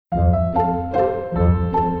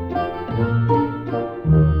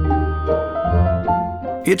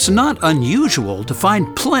It's not unusual to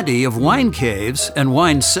find plenty of wine caves and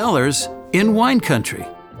wine cellars in wine country.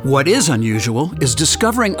 What is unusual is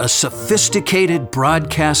discovering a sophisticated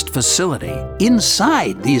broadcast facility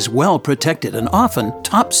inside these well-protected and often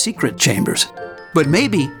top-secret chambers. But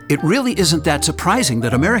maybe it really isn't that surprising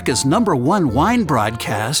that America's #1 wine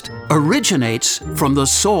broadcast originates from the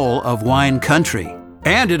soul of wine country.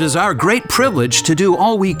 And it is our great privilege to do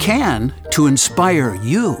all we can to inspire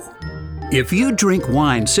you. If you drink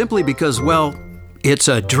wine simply because, well, it's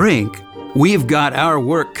a drink, we've got our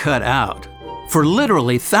work cut out. For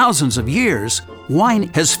literally thousands of years, wine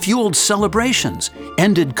has fueled celebrations,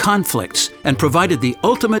 ended conflicts, and provided the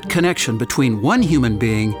ultimate connection between one human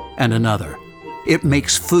being and another. It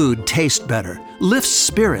makes food taste better, lifts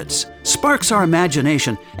spirits, sparks our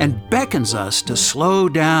imagination, and beckons us to slow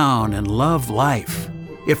down and love life.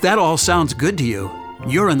 If that all sounds good to you,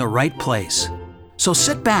 you're in the right place. So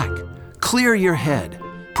sit back, clear your head,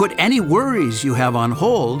 put any worries you have on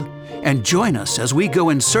hold, and join us as we go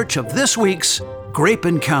in search of this week's Grape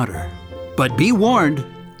Encounter. But be warned,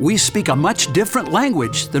 we speak a much different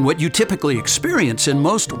language than what you typically experience in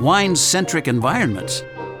most wine-centric environments.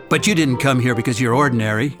 But you didn't come here because you're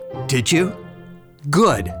ordinary, did you?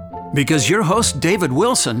 Good, because your host David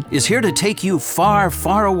Wilson is here to take you far,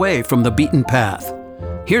 far away from the beaten path.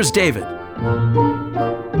 Here's David.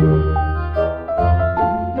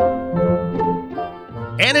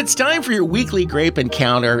 And it's time for your weekly Grape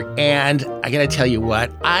Encounter, and I gotta tell you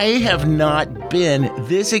what, I have not been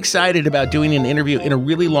this excited about doing an interview in a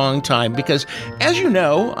really long time because, as you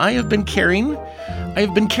know, I have been carrying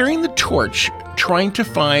the torch, trying to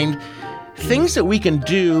find things that we can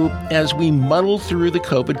do as we muddle through the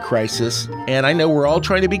COVID crisis. And I know we're all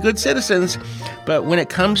trying to be good citizens, but when it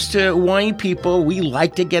comes to wine people, we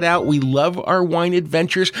like to get out. We love our wine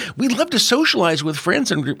adventures. We love to socialize with friends,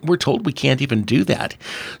 and we're told we can't even do that.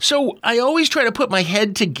 So I always try to put my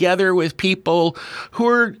head together with people who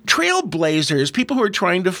are trailblazers, people who are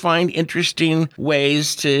trying to find interesting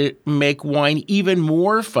ways to make wine even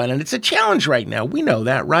more fun. And it's a challenge right now. We know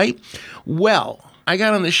that, right? Well, I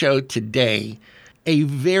got on the show today a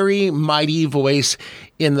very mighty voice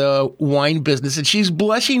in the wine business, and she's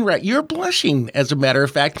blushing. Right, you're blushing, as a matter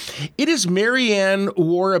of fact. It is Marianne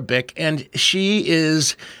Worobic, and she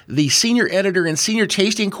is the senior editor and senior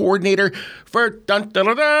tasting coordinator for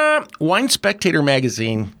Wine Spectator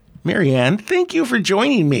magazine. Marianne, thank you for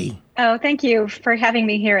joining me. Oh, thank you for having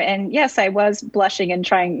me here. And yes, I was blushing and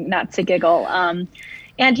trying not to giggle.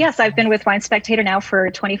 And yes, I've been with Wine Spectator now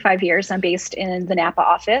for 25 years. I'm based in the Napa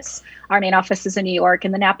office. Our main office is in New York,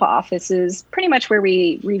 and the Napa office is pretty much where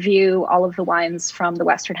we review all of the wines from the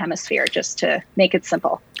Western Hemisphere, just to make it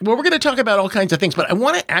simple. Well, we're going to talk about all kinds of things, but I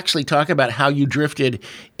want to actually talk about how you drifted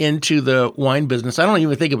into the wine business. I don't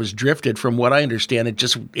even think it was drifted. From what I understand,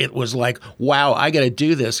 it was like, wow, I got to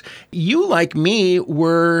do this. You, like me,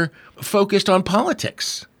 were focused on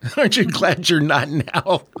politics. Aren't you glad you're not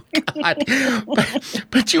now? God.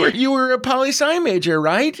 But you were a poli-sci major,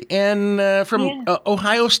 right? And from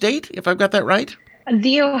Ohio State, if I've got that right?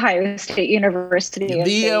 The Ohio State University.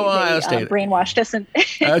 The Ohio State. Brainwashed us.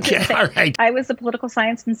 Okay, all right. I was a political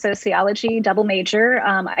science and sociology double major.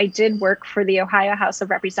 I did work for the Ohio House of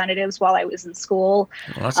Representatives while I was in school.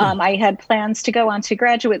 Awesome. I had plans to go on to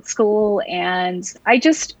graduate school, and I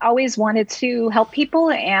just always wanted to help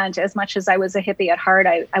people. And as much as I was a hippie at heart,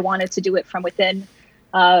 I wanted to do it from within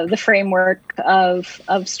the framework of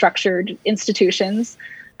structured institutions.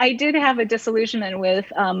 I did have a disillusionment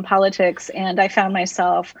with politics, and I found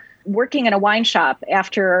myself working in a wine shop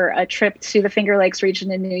after a trip to the Finger Lakes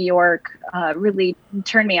region in New York. Really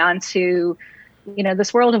turned me on to,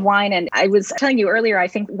 this world of wine. And I was telling you earlier, I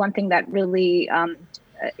think one thing that really,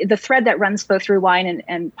 the thread that runs both through wine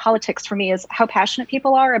and politics for me is how passionate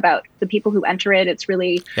people are about the people who enter it. It's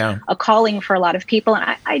really a calling for a lot of people.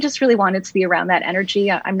 And I just really wanted to be around that energy.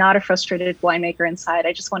 I'm not a frustrated winemaker inside.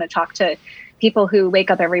 I just want to talk to people who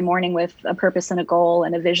wake up every morning with a purpose and a goal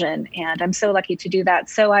and a vision. And I'm so lucky to do that.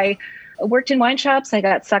 So I worked in wine shops. I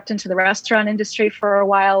got sucked into the restaurant industry for a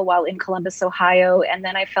while in Columbus, Ohio. And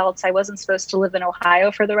then I felt I wasn't supposed to live in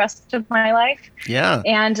Ohio for the rest of my life. Yeah.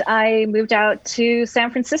 And I moved out to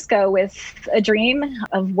San Francisco with a dream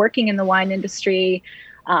of working in the wine industry.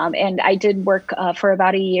 And I did work for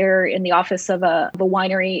about a year in the office of a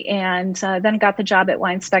winery, and then got the job at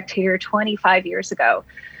Wine Spectator 25 years ago.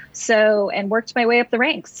 And worked my way up the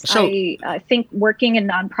ranks. So, I think working in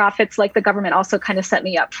nonprofits like the government also kind of set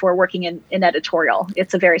me up for working in editorial.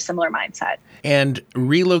 It's a very similar mindset. And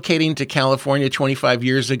relocating to California 25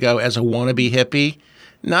 years ago as a wannabe hippie,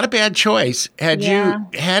 Not a bad choice. Had you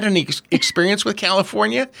had any experience with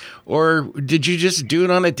California, or did you just do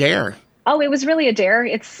it on a dare? Oh, it was really a dare.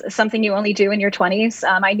 It's something you only do in your 20s.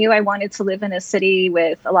 I knew I wanted to live in a city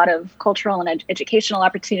with a lot of cultural and educational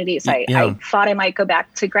opportunities. I thought I might go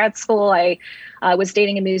back to grad school. I was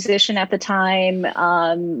dating a musician at the time.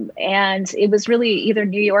 And it was really either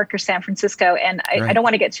New York or San Francisco. And I don't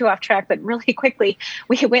want to get too off track, but really quickly,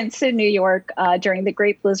 we went to New York during the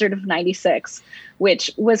Great Blizzard of '96,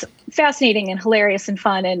 which was fascinating and hilarious and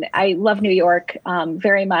fun. And I love New York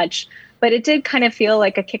very much. But it did kind of feel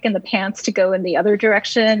like a kick in the pants to go in the other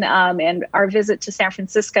direction. And our visit to San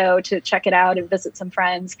Francisco to check it out and visit some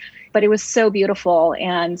friends. But it was so beautiful.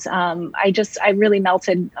 And I really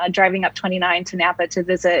melted driving up 29 to Napa to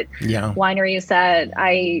visit wineries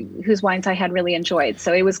whose wines I had really enjoyed.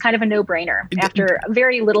 So it was kind of a no-brainer. After a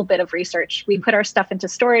very little bit of research, we put our stuff into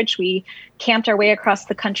storage. We camped our way across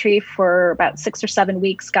the country for about 6 or 7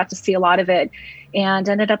 weeks, got to see a lot of it, and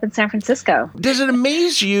ended up in San Francisco. Does it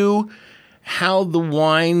amaze you how the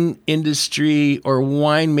wine industry or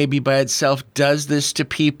wine maybe by itself does this to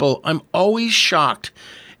people? I'm always shocked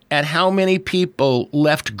at how many people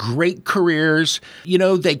left great careers. You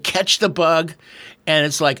know, they catch the bug and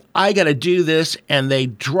it's like, I got to do this. And they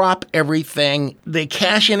drop everything. They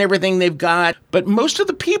cash in everything they've got. But most of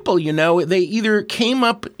the people, you know, they either came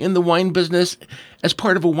up in the wine business as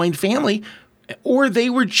part of a wine family, or they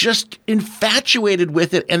were just infatuated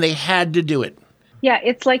with it and they had to do it. Yeah,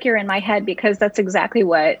 it's like you're in my head, because that's exactly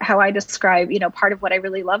how I describe, part of what I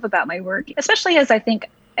really love about my work, especially as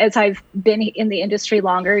I've been in the industry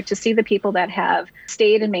longer, to see the people that have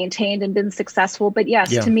stayed and maintained and been successful. But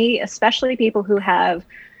yes, to me, especially people who have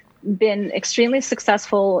been extremely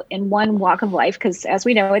successful in one walk of life, because as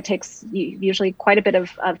we know, it takes usually quite a bit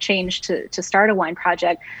of change to start a wine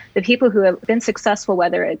project. The people who have been successful,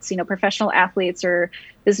 whether it's, professional athletes or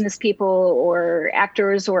business people or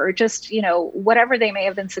actors or just, whatever they may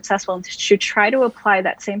have been successful in, should try to apply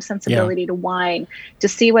that same sensibility to wine to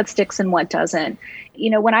see what sticks and what doesn't.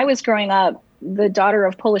 When I was growing up, the daughter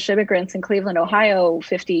of Polish immigrants in Cleveland, Ohio,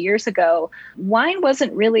 50 years ago, wine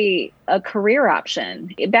wasn't really a career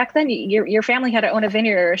option. Back then, your family had to own a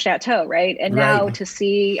vineyard or a chateau, right? And now to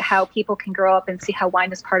see how people can grow up and see how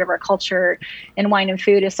wine is part of our culture and wine and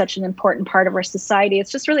food is such an important part of our society,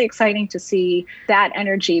 it's just really exciting to see that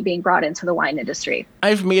energy being brought into the wine industry.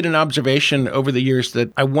 I've made an observation over the years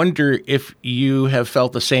that I wonder if you have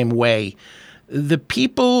felt the same way. The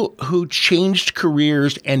people who changed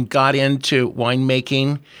careers and got into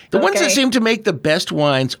winemaking, the ones that seem to make the best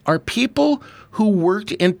wines are people who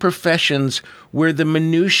worked in professions where the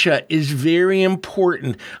minutia is very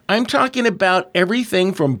important. I'm talking about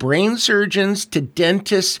everything from brain surgeons to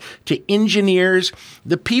dentists to engineers,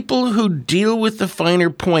 the people who deal with the finer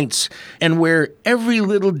points and where every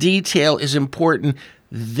little detail is important.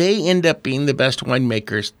 They end up being the best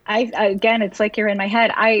winemakers. Again, it's like you're in my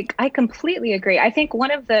head. I completely agree. I think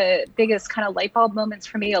one of the biggest kind of light bulb moments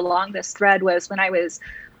for me along this thread was when I was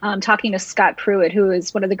talking to Scott Pruitt, who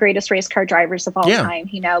is one of the greatest race car drivers of all time.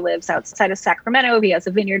 He now lives outside of Sacramento. He has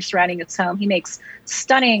a vineyard surrounding his home. He makes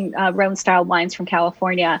stunning Rhone-style wines from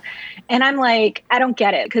California. And I'm like, I don't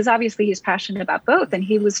get it, because obviously he's passionate about both. And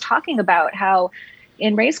he was talking about how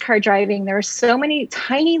in race car driving, there are so many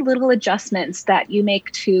tiny little adjustments that you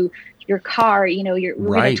make to your car. We're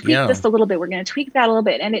going to tweak this a little bit. We're going to tweak that a little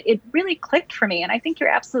bit. And it really clicked for me. And I think you're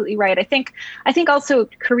absolutely right. I think also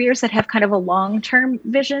careers that have kind of a long-term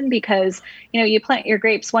vision, because, you plant your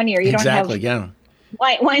grapes one year, you don't have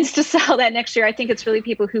wines to sell that next year. I think it's really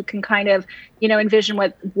people who can kind of, envision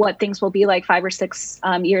what things will be like 5 or 6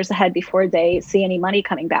 years ahead before they see any money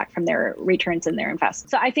coming back from their returns in their investment.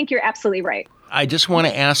 So I think you're absolutely right. I just want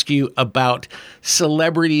to ask you about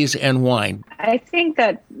celebrities and wine. I think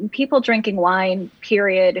that people drinking wine,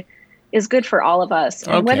 period, is good for all of us.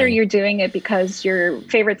 And whether you're doing it because your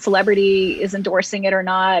favorite celebrity is endorsing it or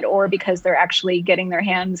not, or because they're actually getting their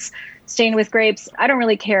hands stained with grapes, I don't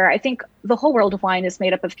really care. I think the whole world of wine is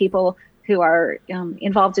made up of people who are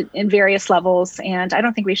involved in various levels. And I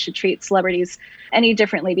don't think we should treat celebrities any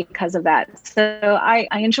differently because of that. So I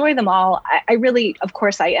enjoy them all. I really, of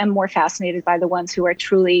course, I am more fascinated by the ones who are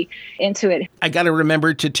truly into it. I got to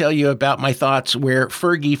remember to tell you about my thoughts where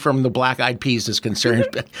Fergie from the Black Eyed Peas is concerned.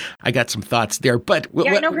 But I got some thoughts there. But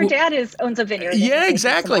I know her dad owns a vineyard. Yeah,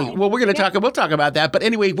 exactly. Well, we'll talk about that. But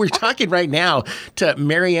anyway, we're talking right now to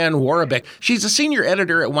Marianne Warren. Worobick. She's a senior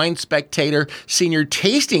editor at Wine Spectator, senior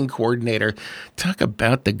tasting coordinator. Talk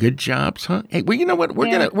about the good jobs, huh? Hey, well, you know what? We're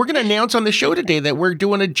gonna announce on the show today that we're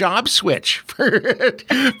doing a job switch for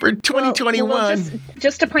 2021. Well,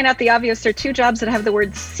 just to point out the obvious, there are two jobs that have the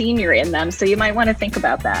word senior in them, so you might want to think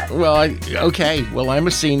about that. Well, okay. Well, I'm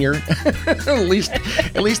a senior. at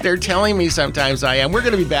least they're telling me sometimes I am. We're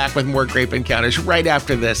going to be back with more Grape Encounters right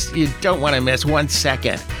after this. You don't want to miss 1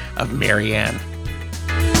 second of Marianne.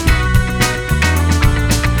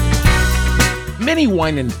 Many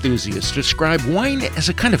wine enthusiasts describe wine as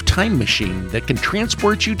a kind of time machine that can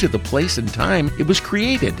transport you to the place and time it was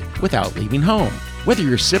created without leaving home. Whether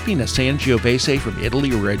you're sipping a Sangiovese from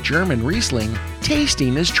Italy or a German Riesling,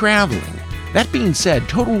 tasting is traveling. That being said,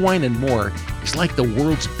 Total Wine & More is like the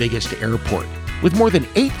world's biggest airport. With more than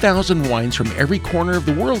 8,000 wines from every corner of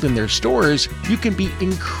the world in their stores, you can be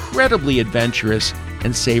incredibly adventurous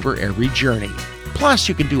and savor every journey. Plus,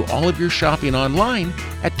 you can do all of your shopping online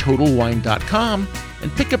at TotalWine.com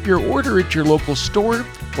and pick up your order at your local store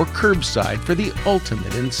or curbside for the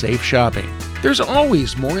ultimate in safe shopping. There's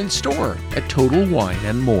always more in store at Total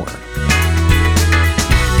Wine & More.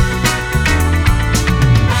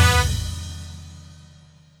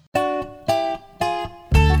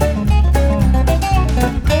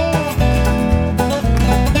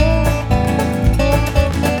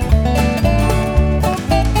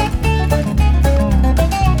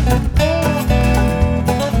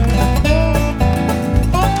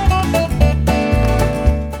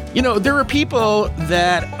 You know, there are people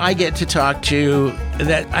that I get to talk to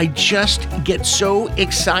that I just get so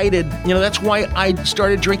excited. You know, that's why I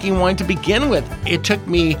started drinking wine to begin with. It took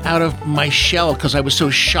me out of my shell because I was so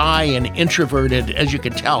shy and introverted, as you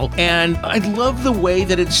could tell. And I love the way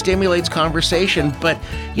that it stimulates conversation. But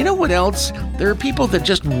you know what else? There are people that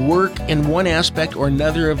just work in one aspect or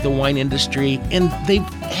another of the wine industry, and they've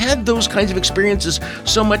had those kinds of experiences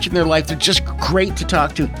so much in their life. They're just great to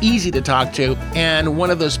talk to, easy to talk to. And one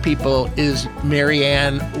of those people is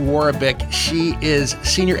Marianne Worobick. She is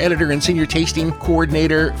senior editor and senior tasting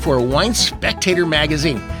coordinator for Wine Spectator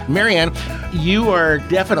magazine. Marianne, you are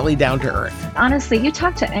definitely down to earth. Honestly, you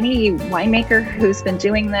talk to any winemaker who's been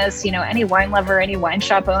doing this, you know, any wine lover, any wine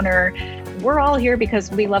shop owner, we're all here because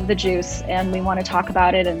we love the juice and we want to talk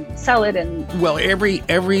about it and sell it. And well,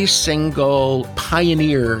 every single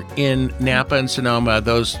pioneer in Napa and Sonoma,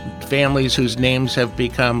 those families whose names have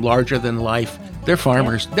become larger than life, they're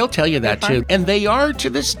farmers. Yeah. They'll tell you that too. And they are to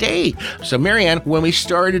this day. So Marianne, when we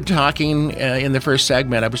started talking in the first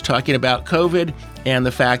segment, I was talking about COVID and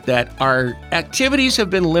the fact that our activities have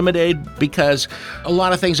been limited because a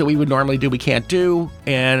lot of things that we would normally do, we can't do.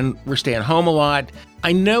 And we're staying home a lot.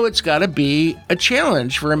 I know it's got to be a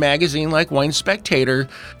challenge for a magazine like Wine Spectator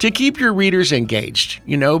to keep your readers engaged,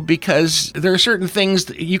 you know, because there are certain things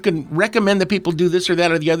that you can recommend that people do this or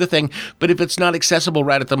that or the other thing, but if it's not accessible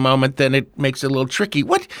right at the moment, then it makes it a little tricky.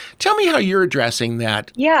 Tell me how you're addressing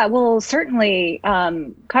that. Yeah, well, certainly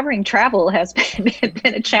covering travel has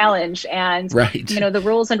been a challenge, and right. You know, the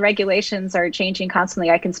rules and regulations are changing constantly.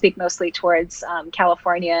 I can speak mostly towards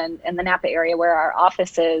California and the Napa area where our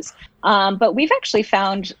office is. But we've actually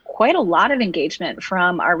found quite a lot of engagement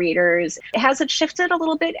from our readers. Has it shifted a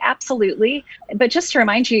little bit? Absolutely. But just to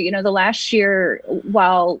remind you, you know, the last year,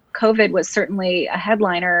 while COVID was certainly a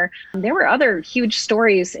headliner, there were other huge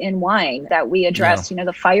stories in wine that we addressed. Yeah. You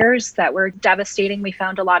know, the fires that were devastating. We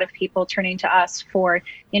found a lot of people turning to us for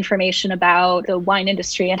information about the wine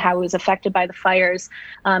industry and how it was affected by the fires.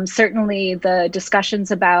 Certainly the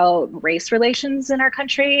discussions about race relations in our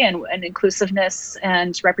country and inclusiveness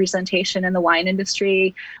and representation in the wine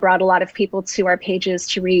industry brought a lot of people to our pages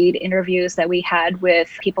to read interviews that we had with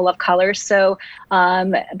people of color. So,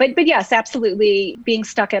 but yes, absolutely, being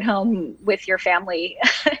stuck at home with your family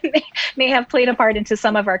may have played a part into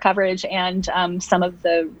some of our coverage and some of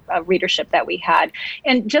the readership that we had.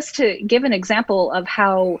 And just to give an example of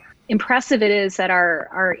how impressive it is that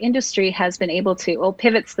our industry has been able to, well,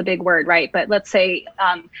 pivot's the big word, right? But let's say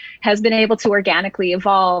has been able to organically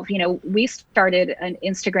evolve. You know, we started an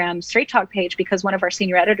Instagram Straight Talk page because one of our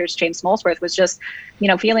senior editors, James Molesworth, was just, you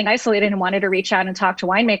know, feeling isolated and wanted to reach out and talk to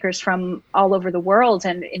winemakers from all over the world.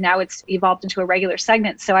 And now it's evolved into a regular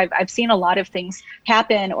segment. So I've seen a lot of things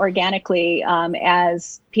happen organically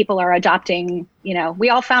as people are adopting we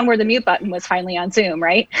all found where the mute button was finally on Zoom,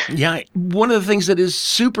 right? Yeah. One of the things that is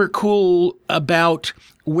super cool about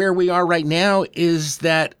where we are right now is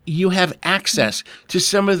that you have access to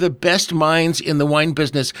some of the best minds in the wine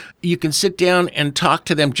business. You can sit down and talk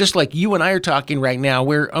to them just like you and I are talking right now.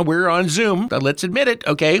 We're on Zoom. Let's admit it.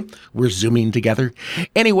 Okay. We're Zooming together.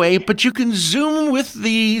 Anyway, but you can Zoom with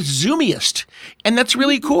the Zoomiest. And that's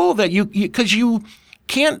really cool that because you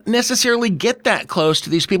can't necessarily get that close to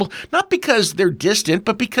these people, not because they're distant,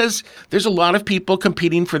 but because there's a lot of people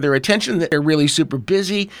competing for their attention, that they're really super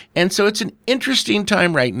busy. And so it's an interesting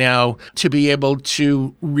time right now to be able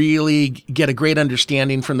to really get a great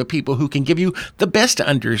understanding from the people who can give you the best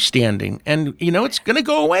understanding. And, it's going to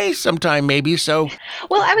go away sometime maybe. So,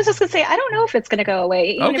 well, I was just going to say, I don't know if it's going to go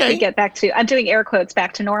away, even if we get back to, I'm doing air quotes,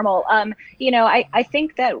 back to normal. I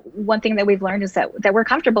think that one thing that we've learned is that we're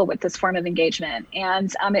comfortable with this form of engagement. And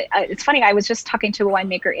it's funny, I was just talking to a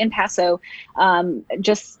winemaker in Paso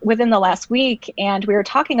just within the last week, and we were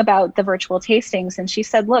talking about the virtual tastings. And she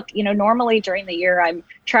said, look, normally during the year, I'm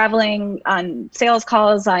traveling on sales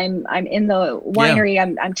calls. I'm in the winery.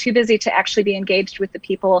 Yeah. I'm too busy to actually be engaged with the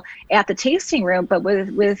people at the tasting room. But with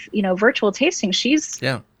virtual tasting, she's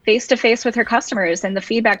face to face with her customers and the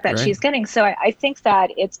feedback that she's getting. So I think that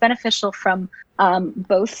it's beneficial from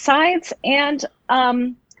both sides. And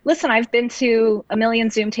listen, I've been to a million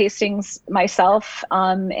Zoom tastings myself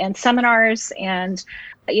and seminars, and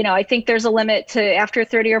I think there's a limit to after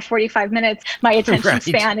 30 or 45 minutes, my attention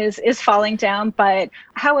span is falling down. But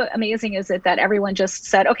how amazing is it that everyone just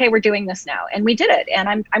said, okay, we're doing this now, and we did it. And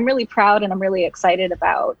I'm really proud, and I'm really excited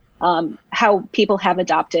about how people have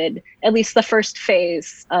adopted at least the first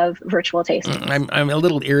phase of virtual tasting. I'm a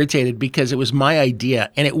little irritated because it was my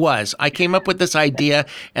idea, and I came up with this idea,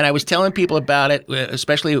 and I was telling people about it,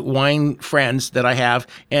 especially wine friends that I have,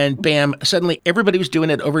 and bam, suddenly everybody was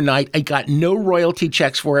doing it overnight. I got no royalty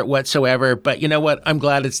checks for it whatsoever, but you know what? I'm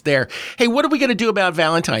glad it's there. Hey, what are we going to do about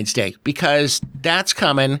Valentine's Day? Because that's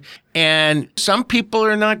coming. And some people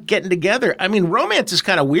are not getting together. I mean, romance is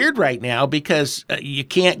kind of weird right now because you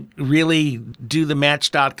can't really do the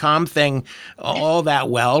Match.com thing all that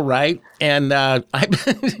well, right? And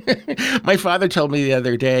my father told me the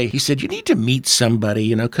other day, he said, you need to meet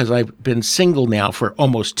somebody, because I've been single now for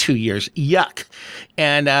almost 2 years. Yuck.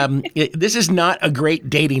 And this is not a great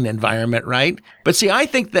dating environment, right? But see, I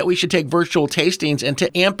think that we should take virtual tastings and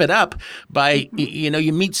to amp it up by,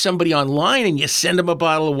 you meet somebody online and you send them a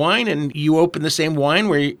bottle of wine and you open the same wine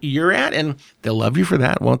where you're at, and they'll love you for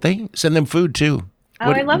that, won't they? Send them food too. Oh,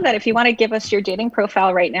 I love that. If you want to give us your dating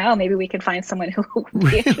profile right now, maybe we could find someone who would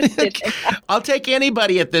be interested in that. I'll take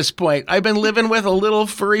anybody at this point. I've been living with a little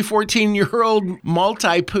furry 14-year-old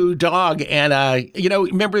multi-poo dog. And,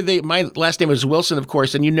 remember my last name was Wilson, of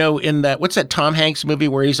course. And in that, what's that Tom Hanks movie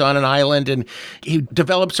where he's on an island and he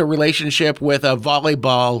develops a relationship with a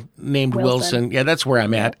volleyball named Wilson. Yeah, that's where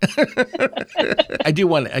I'm at. I do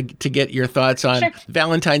want to get your thoughts on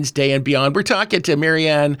Valentine's Day and beyond. We're talking to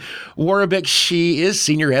Marianne Worobic. She is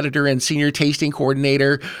senior editor and senior tasting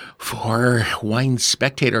coordinator for Wine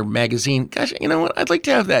Spectator magazine. Gosh, you know what? I'd like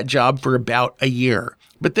to have that job for about a year.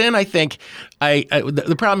 But then I think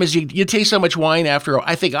the problem is you taste so much wine after.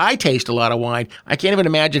 I think I taste a lot of wine. I can't even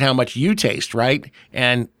imagine how much you taste, right?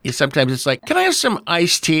 And sometimes it's like, can I have some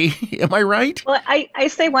iced tea? Am I right? Well, I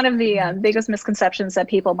say one of the biggest misconceptions that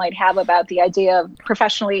people might have about the idea of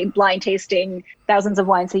professionally blind tasting thousands of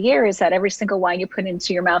wines a year is that every single wine you put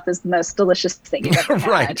into your mouth is the most delicious thing you've ever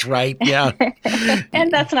had. Right, yeah.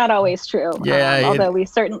 And that's not always true. Yeah, although we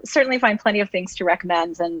certainly find plenty of things to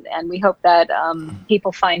recommend, and we hope that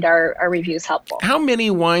people find our reviews helpful. How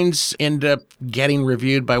many wines end up getting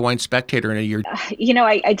reviewed by Wine Spectator in a year?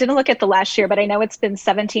 I didn't look at the last year, but I know it's been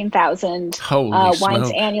 17,000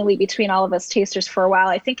 wines annually between all of us tasters for a while.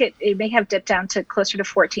 I think it may have dipped down to closer to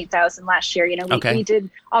 14,000 last year. We did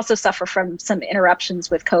also suffer from some interruptions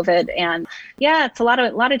with COVID, and it's a lot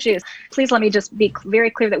of juice. Please let me just be very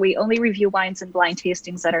clear that we only review wines and blind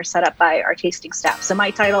tastings that are set up by our tasting staff. So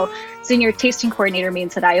my title, Senior Tasting Coordinator,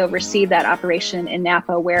 means that I oversee that operation in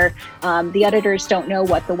Napa, where the editors don't know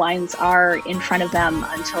what the wines are in front of them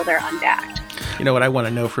until they're unbagged. You know what I want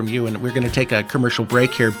to know from you, and we're going to take a commercial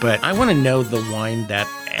break here, but I want to know the wine that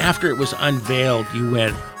after it was unveiled, you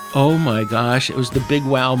went, oh my gosh, it was the big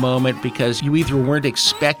wow moment because you either weren't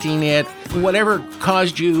expecting it, whatever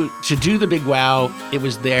caused you to do the big wow, it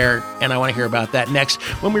was there, and I want to hear about that next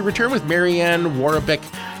when we return with Marianne Worobic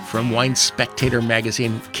from Wine Spectator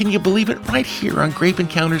magazine. Can you believe it? Right here on Grape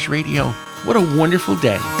Encounters Radio. What a wonderful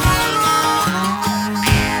day.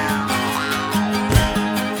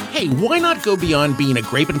 Hey, why not go beyond being a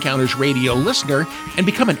Grape Encounters radio listener and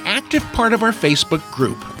become an active part of our Facebook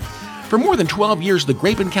group? For more than 12 years, the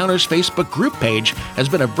Grape Encounters Facebook group page has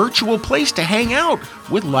been a virtual place to hang out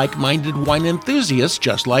with like-minded wine enthusiasts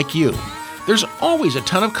just like you. There's always a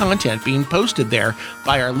ton of content being posted there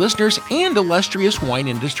by our listeners and illustrious wine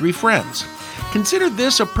industry friends. Consider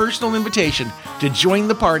this a personal invitation to join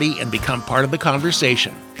the party and become part of the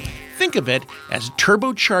conversation. Think of it as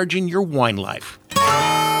turbocharging your wine life.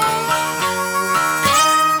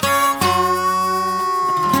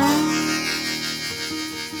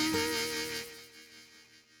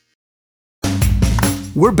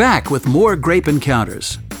 We're back with more Grape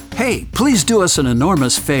Encounters. Hey, please do us an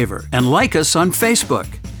enormous favor and like us on Facebook.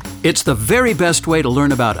 It's the very best way to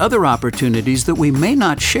learn about other opportunities that we may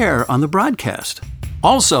not share on the broadcast.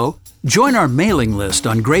 Also, join our mailing list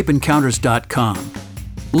on grapeencounters.com.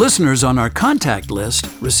 Listeners on our contact list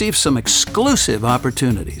receive some exclusive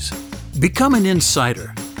opportunities. Become an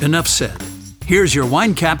insider. Enough said. Here's your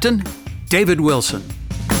wine captain, David Wilson.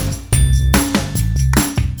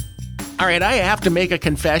 All right, I have to make a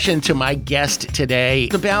confession to my guest today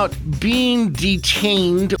about being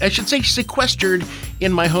detained, I should say sequestered,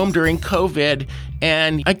 in my home during COVID.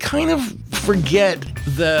 And I kind of forget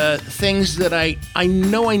the things that I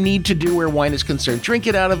know I need to do where wine is concerned. Drink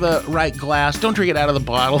it out of the right glass. Don't drink it out of the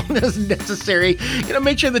bottle as necessary.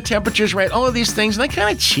 Make sure the temperature's right. All of these things. And I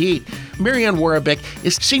kind of cheat. Marianne Warabik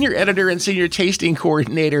is senior editor and senior tasting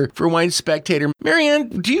coordinator for Wine Spectator. Marianne,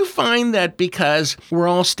 do you find that because we're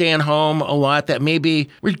all staying home a lot that maybe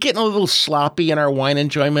we're getting a little sloppy in our wine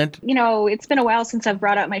enjoyment? It's been a while since I've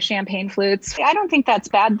brought out my champagne flutes. I don't think that's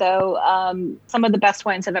bad, though. Some of the best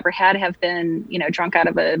wines I've ever had have been, drunk out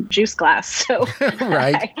of a juice glass. So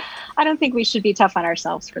right. I don't think we should be tough on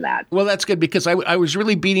ourselves for that. Well, that's good because I was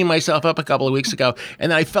really beating myself up a couple of weeks ago,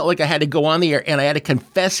 and I felt like I had to go on the air and I had to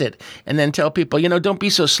confess it and then tell people, don't be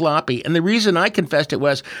so sloppy. And the reason I confessed it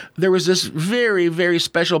was there was this very, very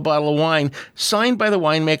special bottle of wine signed by the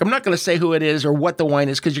winemaker. I'm not going to say who it is or what the wine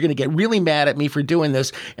is because you're going to get really mad at me for doing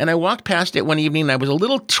this. And I walked past it one evening and I was a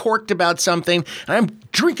little torqued about something. And I'm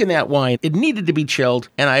drinking that wine. It needed to be chilled,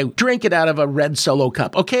 and I drank it out of a red Solo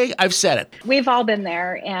cup. Okay, I've said it. We've all been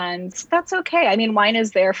there, and that's okay. I mean, wine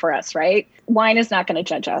is there for us, right? Wine is not going to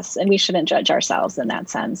judge us, and we shouldn't judge ourselves in that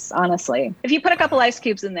sense, honestly. If you put a couple ice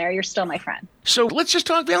cubes in there, you're still my friend. So let's just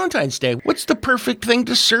talk Valentine's Day. What's the perfect thing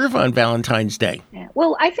to serve on Valentine's Day? Yeah.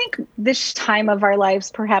 Well, I think this time of our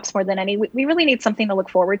lives, perhaps more than any, we really need something to look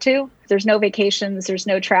forward to. There's no vacations, there's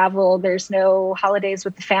no travel, there's no holidays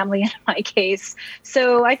with the family in my case.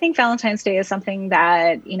 So I think Valentine's Day is something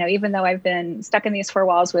that, even though I've been stuck in these four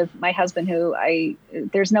walls with my husband,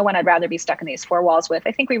 there's no one I'd rather be stuck in these four walls with.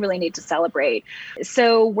 I think we really need to celebrate.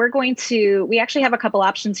 So we actually have a couple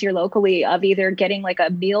options here locally of either getting like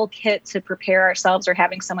a meal kit to prepare ourselves or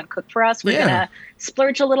having someone cook for us. We're going to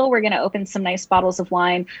splurge a little. We're going to open some nice bottles of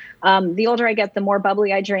wine. The older I get, the more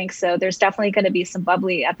bubbly I drink. So there's definitely going to be some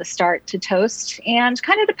bubbly at the start to toast, and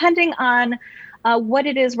kind of depending on what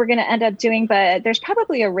it is we're going to end up doing, but there's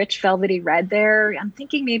probably a rich velvety red there. I'm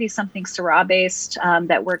thinking maybe something Syrah based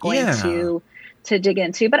that we're going to dig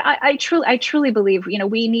into. But I truly believe,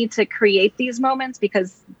 we need to create these moments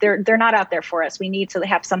because they're not out there for us. We need to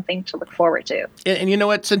have something to look forward to. And you know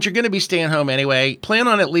what? Since you're going to be staying home anyway, plan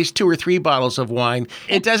on at least 2 or 3 bottles of wine.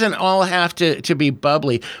 It doesn't all have to be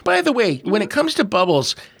bubbly. By the way, when it comes to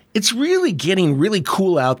bubbles, it's really getting really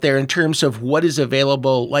cool out there in terms of what is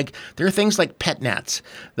available. Like there are things like pet nats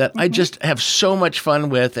that I just have so much fun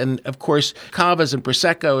with. And of course, cavas and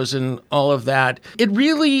Proseccos and all of that. It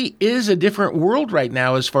really is a different world right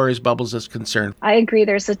now as far as bubbles is concerned. I agree.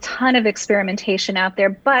 There's a ton of experimentation out there.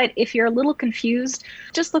 But if you're a little confused,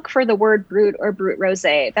 just look for the word Brut or Brut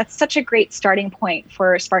Rosé. That's such a great starting point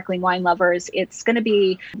for sparkling wine lovers. It's going to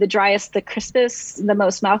be the driest, the crispest, the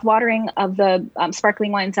most mouthwatering of the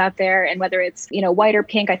sparkling wines out there. And whether it's, white or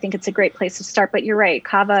pink, I think it's a great place to start. But you're right.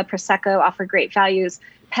 Cava, Prosecco offer great values.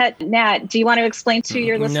 Pet Nat, do you want to explain to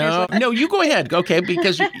your listeners? No, you go ahead. Okay,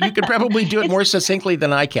 because you could probably do it more succinctly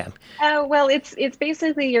than I can. Well, it's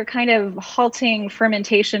basically you're kind of halting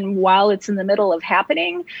fermentation while it's in the middle of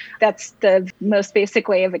happening. That's the most basic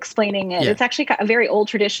way of explaining it. Yeah. It's actually a very old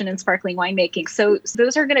tradition in sparkling winemaking. So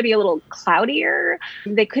those are going to be a little cloudier.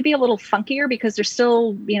 They could be a little funkier because they're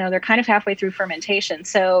still, they're kind of halfway through fermentation.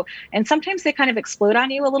 So, and sometimes they kind of explode on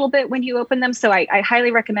you a little bit when you open them. So I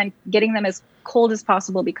highly recommend getting them as cold as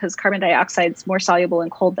possible because carbon dioxide is more soluble in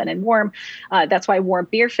cold than in warm. That's why warm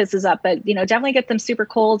beer fizzes up. But, definitely get them super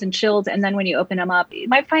cold and chilled. And then when you open them up, you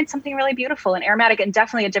might find something really beautiful and aromatic and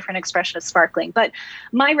definitely a different expression of sparkling. But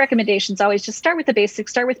my recommendation is always just start with the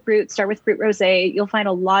basics, start with Brut Rosé. You'll find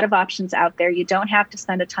a lot of options out there. You don't have to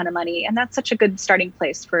spend a ton of money. And that's such a good starting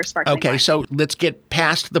place for sparkling wine. So let's get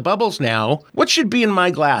past the bubbles now. What should be in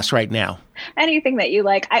my glass right now? Anything that you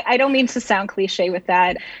like. I don't mean to sound cliche with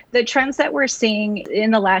that. The trends that we're seeing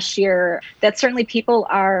in the last year, that certainly people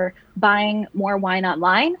are buying more wine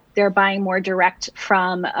online. They're buying more direct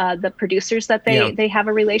from the producers that they have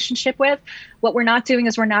a relationship with. What we're not doing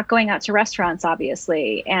is we're not going out to restaurants,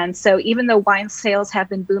 obviously. And so even though wine sales have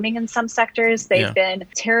been booming in some sectors, they've been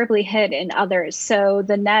terribly hit in others. So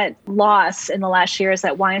the net loss in the last year is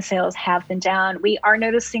that wine sales have been down. We are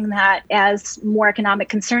noticing that as more economic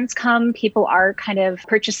concerns come, people are kind of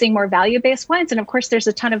purchasing more value-based wines. And of course, there's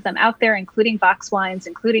a ton of them out there, including box wines,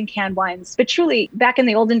 including canned wines. But truly, back in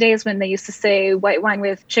the olden days when they used to say white wine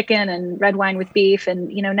with chicken and red wine with beef, and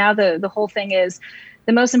now the whole thing is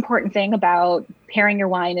the most important thing about pairing your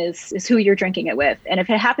wine is who you're drinking it with. And if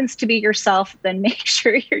it happens to be yourself, then make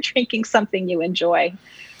sure you're drinking something you enjoy.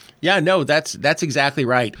 Yeah, no, that's exactly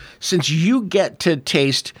right. Since you get to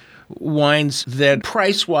taste wines that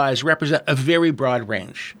price-wise represent a very broad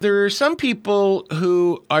range. There are some people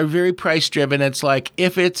who are very price-driven. It's like,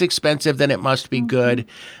 if it's expensive, then it must be good.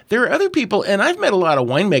 There are other people, and I've met a lot of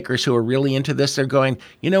winemakers who are really into this. They're going,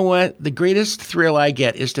 you know what? The greatest thrill I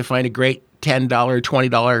get is to find a great $10,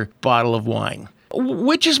 $20 bottle of wine.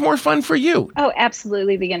 Which is more fun for you? Oh,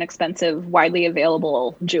 absolutely. The inexpensive, widely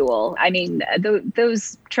available jewel. I mean,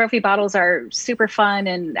 those trophy bottles are super fun,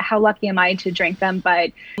 and how lucky am I to drink them?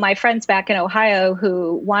 But my friends back in Ohio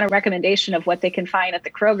who want a recommendation of what they can find at the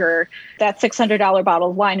Kroger, that $600 bottle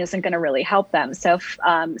of wine isn't going to really help them. So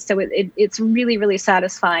it's really, really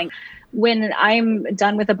satisfying. When I'm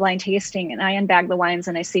done with a blind tasting and I unbag the wines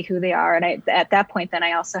and I see who they are, and at that point, then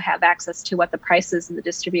I also have access to what the price is and the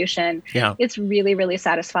distribution. Yeah. It's really, really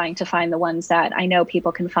satisfying to find the ones that I know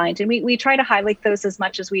people can find. And we try to highlight those as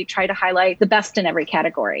much as we try to highlight the best in every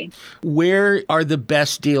category. Where are the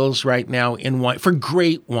best deals right now in wine for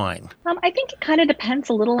great wine? I think it kind of depends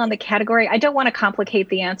a little on the category. I don't want to complicate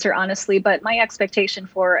the answer, honestly, but my expectation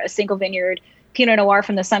for a single vineyard Pinot Noir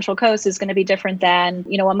from the Central Coast is going to be different than,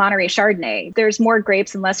 a Monterey Chardonnay. There's more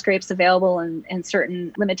grapes and less grapes available and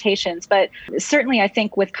certain limitations. But certainly, I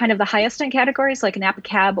think with kind of the highest end categories like an Napa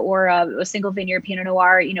Cab or a single vineyard Pinot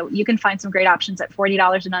Noir, you can find some great options at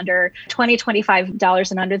 $40 and under, $20,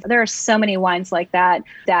 $25 and under. There are so many wines like that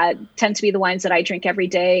tend to be the wines that I drink every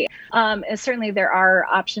day. And certainly, there are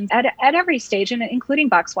options at every stage, and including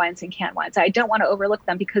box wines and canned wines. I don't want to overlook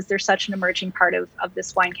them because they're such an emerging part of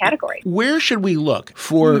this wine category. Where should we look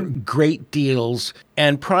for great deals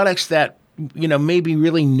and products that may be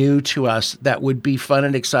really new to us that would be fun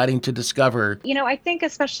and exciting to discover? I think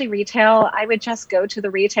especially retail, I would just go to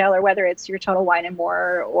the retailer, whether it's your Total Wine &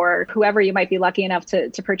 More or whoever you might be lucky enough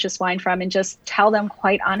to purchase wine from, and just tell them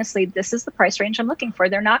quite honestly, this is the price range I'm looking for.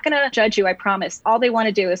 They're not going to judge you, I promise. All they want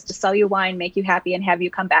to do is to sell you wine, make you happy, and have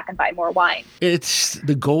you come back and buy more wine. It's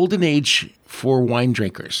the golden age for wine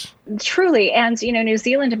drinkers. Truly. And, New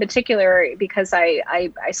Zealand in particular, because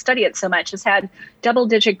I study it so much, has had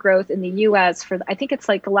double-digit growth in the U.S. for, I think it's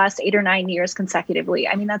like the last 8 or 9 years consecutively.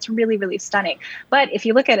 I mean, that's really, really stunning. But if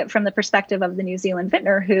you look at it from the perspective of the New Zealand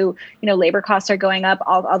vintner who, labor costs are going up,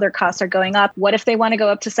 all other costs are going up. What if they want to go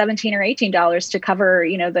up to $17 or $18 to cover,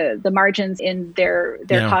 the margins in their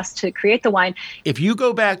costs to create the wine? If you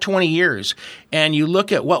go back 20 years and you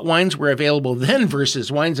look at what wines were available then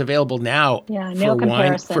versus wines available now,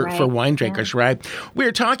 for wine drinkers, right?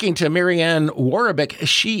 We're talking to Marianne Worobic.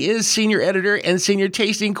 She is senior editor and senior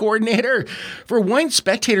tasting coordinator for Wine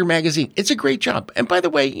Spectator magazine. It's a great job. And by the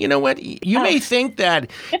way, you know what? You may think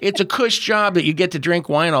that it's a cush job that you get to drink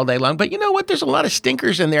wine all day long, but you know what? There's a lot of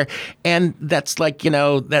stinkers in there. And that's like,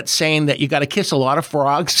 that saying that you got to kiss a lot of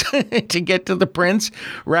frogs to get to the prince,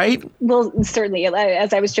 right? Well, certainly.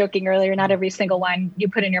 As I was joking earlier, not every single wine you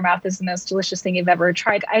put in your mouth is the most delicious thing you've ever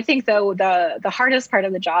tried. I think, though, the hardest part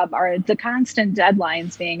of the job are the constant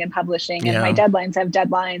deadlines being in publishing, and my deadlines have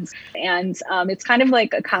deadlines. And it's kind of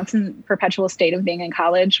like a constant perpetual state of being in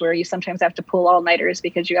college where you sometimes have to pull all-nighters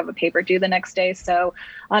because you have a paper due the next day. So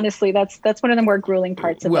honestly, that's one of the more grueling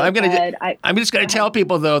parts of it. I'm just going to tell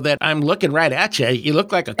people, though, that I'm looking right at you. You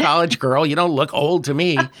look like a college girl. You don't look old to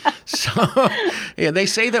me. So they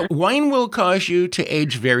say that wine will cause you to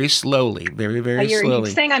age very slowly, very, very slowly.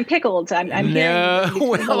 You're saying I'm pickled. I'm no,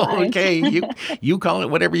 well, okay. you call it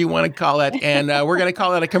whatever you want to call it. And we're going to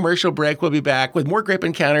call it a commercial break. We'll be back with more Grape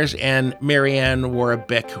Encounters and Marianne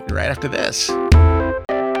Warbick right after this.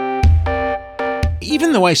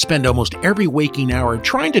 Even though I spend almost every waking hour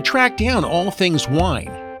trying to track down all things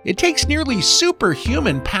wine, it takes nearly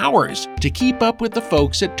superhuman powers to keep up with the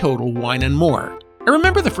folks at Total Wine & More. I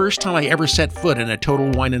remember the first time I ever set foot in a Total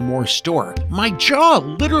Wine & More store. My jaw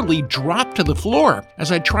literally dropped to the floor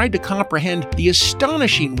as I tried to comprehend the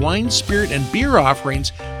astonishing wine, spirit, and beer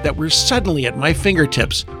offerings that were suddenly at my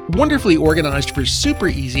fingertips, wonderfully organized for super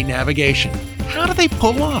easy navigation. How do they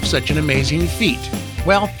pull off such an amazing feat?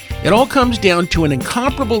 Well, it all comes down to an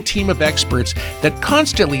incomparable team of experts that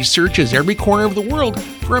constantly searches every corner of the world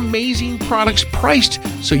for amazing products priced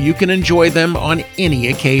so you can enjoy them on any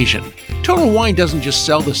occasion. Total Wine doesn't just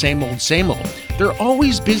sell the same old. They're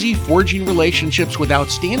always busy forging relationships with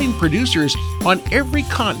outstanding producers on every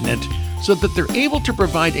continent so that they're able to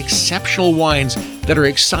provide exceptional wines that are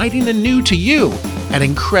exciting and new to you at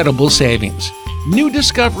incredible savings. New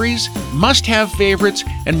discoveries, must-have favorites,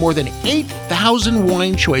 and more than 8,000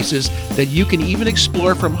 wine choices that you can even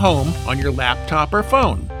explore from home on your laptop or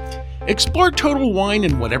phone. Explore Total Wine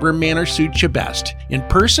in whatever manner suits you best, in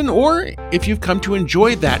person, or if you've come to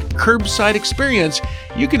enjoy that curbside experience,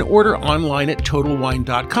 you can order online at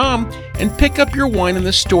TotalWine.com and pick up your wine in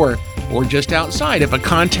the store or just outside if a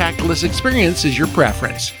contactless experience is your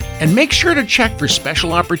preference. And make sure to check for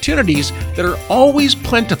special opportunities that are always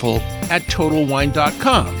plentiful at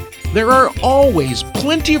TotalWine.com. There are always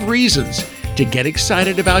plenty of reasons to get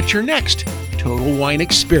excited about your next Total Wine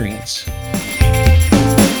experience.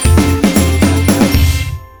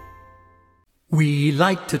 We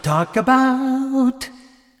like to talk about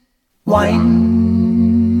wine.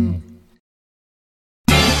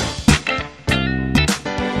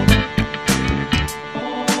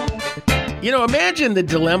 You know, imagine the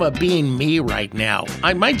dilemma being me right now.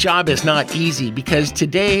 My job is not easy because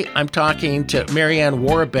today I'm talking to Marianne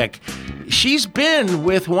Warbick. She's been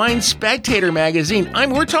with Wine Spectator magazine.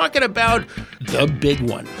 We're talking about the big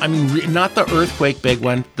one. I mean, not the earthquake big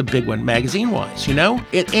one, the big one, magazine-wise, you know?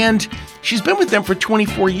 And she's been with them for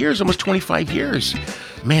 24 years, almost 25 years.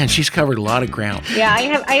 Man, she's covered a lot of ground. Yeah,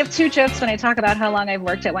 I have two jokes when I talk about how long I've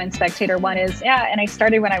worked at Wine Spectator. One is, and I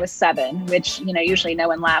started when I was 7, which, usually no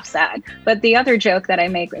one laughs at. But the other joke that I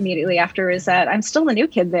make immediately after is that I'm still the new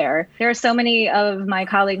kid there. There are so many of my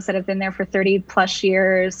colleagues that have been there for 30 plus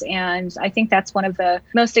years. And I think that's one of the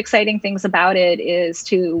most exciting things about it is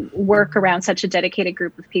to work around such a dedicated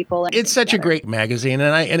group of people. It's such a great magazine.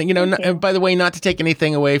 And by the way, not to take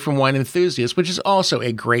anything away from Wine Enthusiast, which is also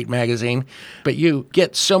a great magazine, but you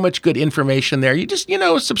get so much good information there. You just,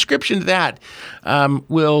 a subscription to that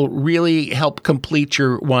will really help complete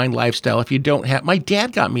your wine lifestyle. If you don't have, my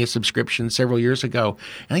dad got me a subscription several years ago,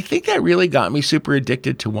 and I think that really got me super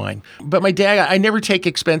addicted to wine. But my dad, I never take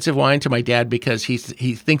expensive wine to my dad because he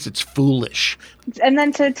thinks it's foolish. And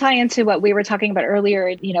then to tie into what we were talking about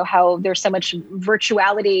earlier, how there's so much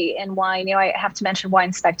virtuality in wine, I have to mention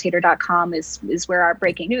winespectator.com is where our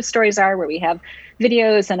breaking news stories are, where we have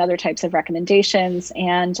videos and other types of recommendations.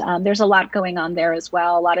 And there's a lot going on there as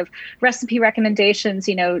well. A lot of recipe recommendations.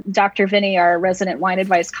 Dr. Vinny, our resident wine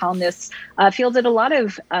advice columnist, fielded a lot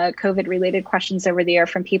of COVID-related questions over the air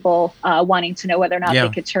from people wanting to know whether or not they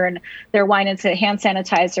could turn their wine into hand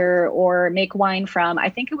sanitizer or make wine from, I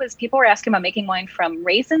think it was, people were asking about making wine from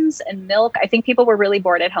raisins and milk. I think people were really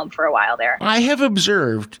bored at home for a while there. I have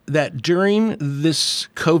observed that during this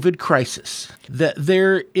COVID crisis, that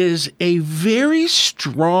there is a very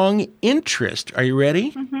strong interest, are you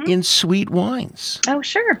ready, in sweet wines. Oh,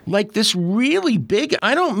 sure. Like this really big,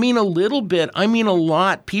 I don't mean a little bit, I mean a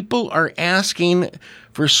lot. People are asking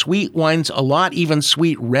for sweet wines a lot, even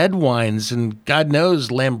sweet red wines. And God knows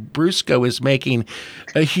Lambrusco is making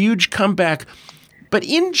a huge comeback. But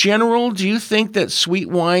in general, do you think that sweet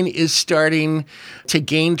wine is starting to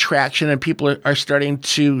gain traction and people are starting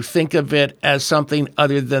to think of it as something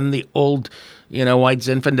other than the old, white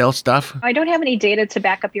Zinfandel stuff? I don't have any data to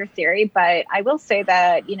back up your theory, but I will say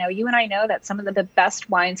that, you and I know that some of the best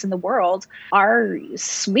wines in the world are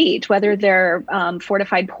sweet, whether they're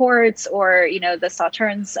fortified ports or, the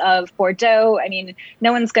Sauternes of Bordeaux. I mean,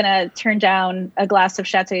 no one's going to turn down a glass of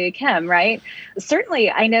Chateau Yquem, right? Certainly,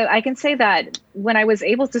 I can say that when I was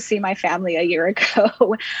able to see my family a year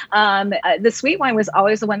ago, the sweet wine was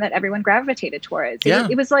always the one that everyone gravitated towards. Yeah.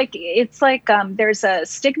 It's like there's a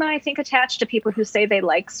stigma, I think, attached to people who say they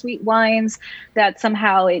like sweet wines, that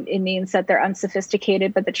somehow it means that they're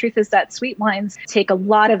unsophisticated. But the truth is that sweet wines take a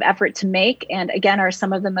lot of effort to make, and again, are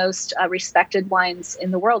some of the most respected wines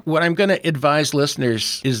in the world. What I'm going to advise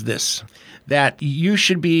listeners is this, that you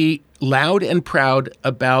should be loud and proud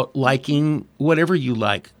about liking whatever you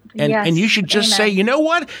like. And, Yes, and you should just say, amen. you know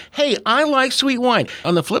what? Hey, I like sweet wine.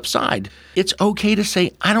 On the flip side, it's okay to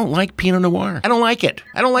say, I don't like Pinot Noir. I don't like it.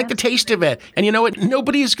 I don't like the taste of it. And you know what?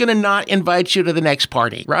 Nobody is going to not invite you to the next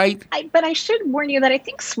party, right? But I should warn you that I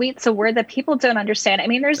think sweet's a word that people don't understand. I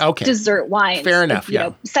mean, there's Okay. dessert wines. Fair enough, You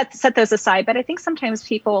know, set those aside. But I think sometimes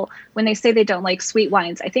people, when they say they don't like sweet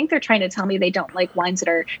wines, I think they're trying to tell me they don't like wines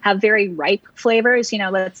that have very ripe flavors. You know,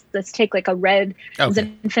 let's take like a red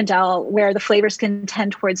Okay. Zinfandel where the flavors can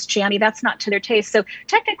tend towards jammy. That's not to their taste. So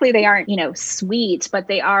technically they aren't, sweet, but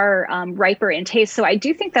they are riper in taste. So I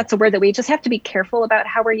do think that's a word that we just have to be careful about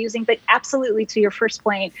how we're using. But absolutely, to your first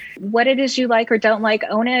point, what it is you like or don't like,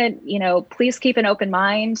 own it. Please keep an open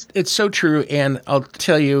mind. It's so true. And I'll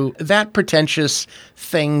tell you, that pretentious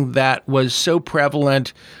thing that was so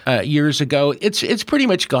prevalent years ago, it's pretty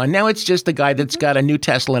much gone. Now it's just the guy that's got a new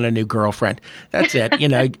Tesla and a new girlfriend. That's it,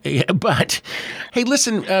 But hey,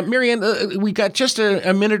 listen, Marianne, we got just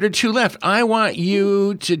a minute or two left. I want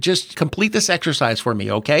you to just complete this exercise for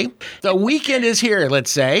me, okay? The weekend is here, let's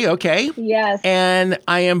say, okay? Yes. And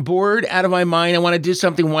I am bored out of my mind. I want to do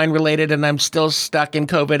something wine related, and I'm still stuck in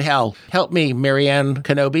COVID hell. Help me, Marianne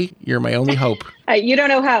Kenobi. You're my only hope. You don't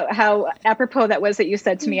know how apropos that was that you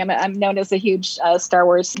said to me. I'm known as a huge Star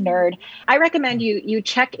Wars nerd. I recommend you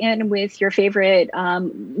check in with your favorite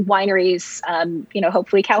wineries,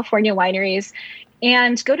 hopefully California wineries,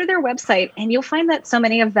 and go to their website, and you'll find that so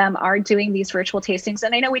many of them are doing these virtual tastings.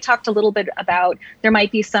 And I know we talked a little bit about there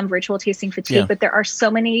might be some virtual tasting fatigue, but there are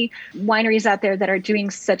so many wineries out there that are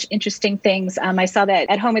doing such interesting things. I saw that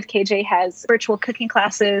At Home with KJ has virtual cooking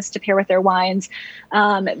classes to pair with their wines.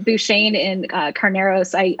 Bouchain in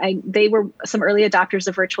Carneros, they were some early adopters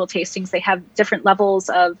of virtual tastings. They have different levels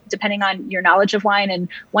of, depending on your knowledge of wine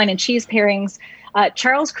and cheese pairings.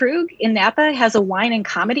 Charles Krug in Napa has a wine and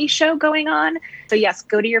comedy show going on. So yes,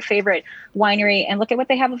 go to your favorite winery and look at what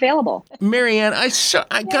they have available. Marianne, I so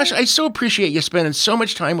appreciate you spending so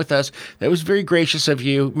much time with us. That was very gracious of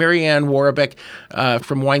you. Marianne Warbeck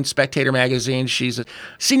from Wine Spectator magazine. She's a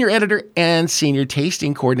senior editor and senior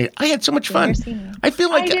tasting coordinator. I had so much fun. I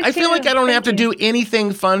feel like I don't have to do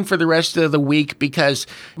anything fun for the rest of the week because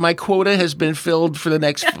my quota has been filled for the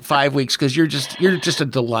next 5 weeks because you're just a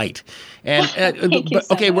delight. And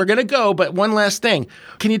okay, we're going to go, but one last thing.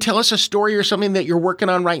 Can you tell us a story or something that you're working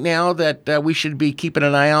on right now that we should be keeping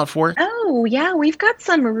an eye out for? Oh, yeah. We've got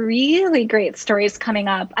some really great stories coming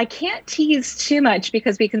up. I can't tease too much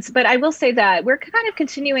because but I will say that we're kind of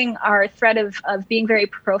continuing our thread of being very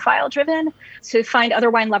profile driven to find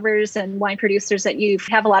other wine lovers and wine producers that you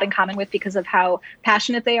have a lot in common with because of how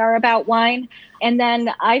passionate they are about wine. And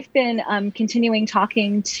then I've been continuing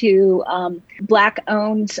talking to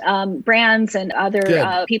Black-owned brands and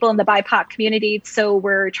other people in the BIPOC community. So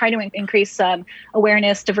we're trying to increase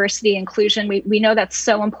awareness, diversity, inclusion. We know that's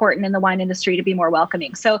so important in the wine industry to be more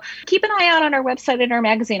welcoming. So keep an eye out on our website and our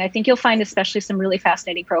magazine. I think you'll find especially some really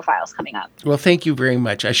fascinating profiles coming up. Well, thank you very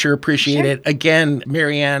much. I sure appreciate it. Again,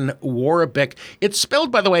 Marianne Warbeck. It's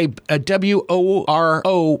spelled, by the way, Worobiec.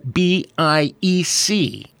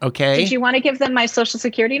 Okay. Did you want to give them my social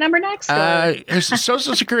security number next? Her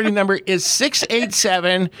social security number is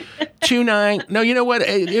 68729. No, you know what?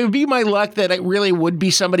 It would be my luck that it really would be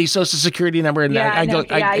somebody's social security number, and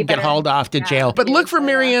I get hauled off to jail. But look for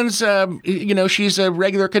Marianne's. She's a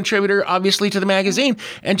regular contributor, obviously, to the magazine,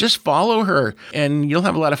 and just follow her, and you'll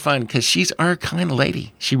have a lot of fun because she's our kind of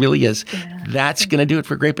lady. She really is. Yeah. That's going to do it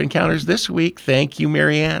for Grape Encounters this week. Thank you,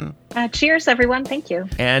 Marianne. Cheers, everyone. Thank you.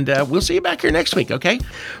 And we'll see you back here next week, okay?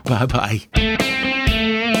 Bye-bye.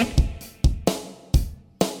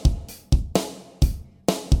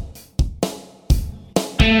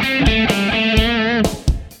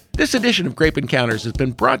 This edition of Grape Encounters has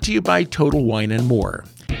been brought to you by Total Wine & More.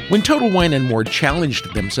 When Total Wine & More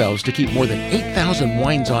challenged themselves to keep more than 8,000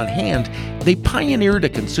 wines on hand, they pioneered a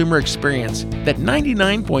consumer experience that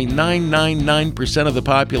 99.999% of the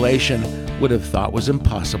population would have thought was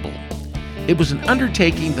impossible. It was an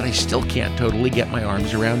undertaking that I still can't totally get my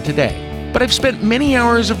arms around today. But I've spent many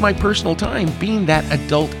hours of my personal time being that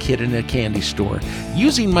adult kid in a candy store,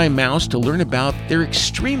 using my mouse to learn about their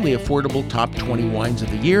extremely affordable top 20 wines of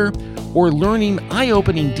the year, or learning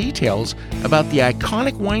eye-opening details about the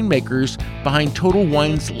iconic winemakers behind Total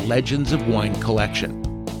Wine's Legends of Wine collection.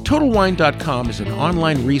 TotalWine.com is an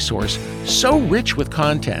online resource so rich with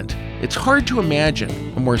content, it's hard to imagine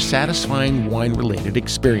a more satisfying wine-related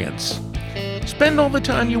experience. Spend all the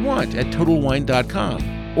time you want at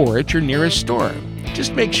TotalWine.com or at your nearest store.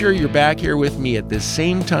 Just make sure you're back here with me at this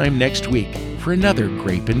same time next week for another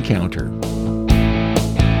Grape Encounter.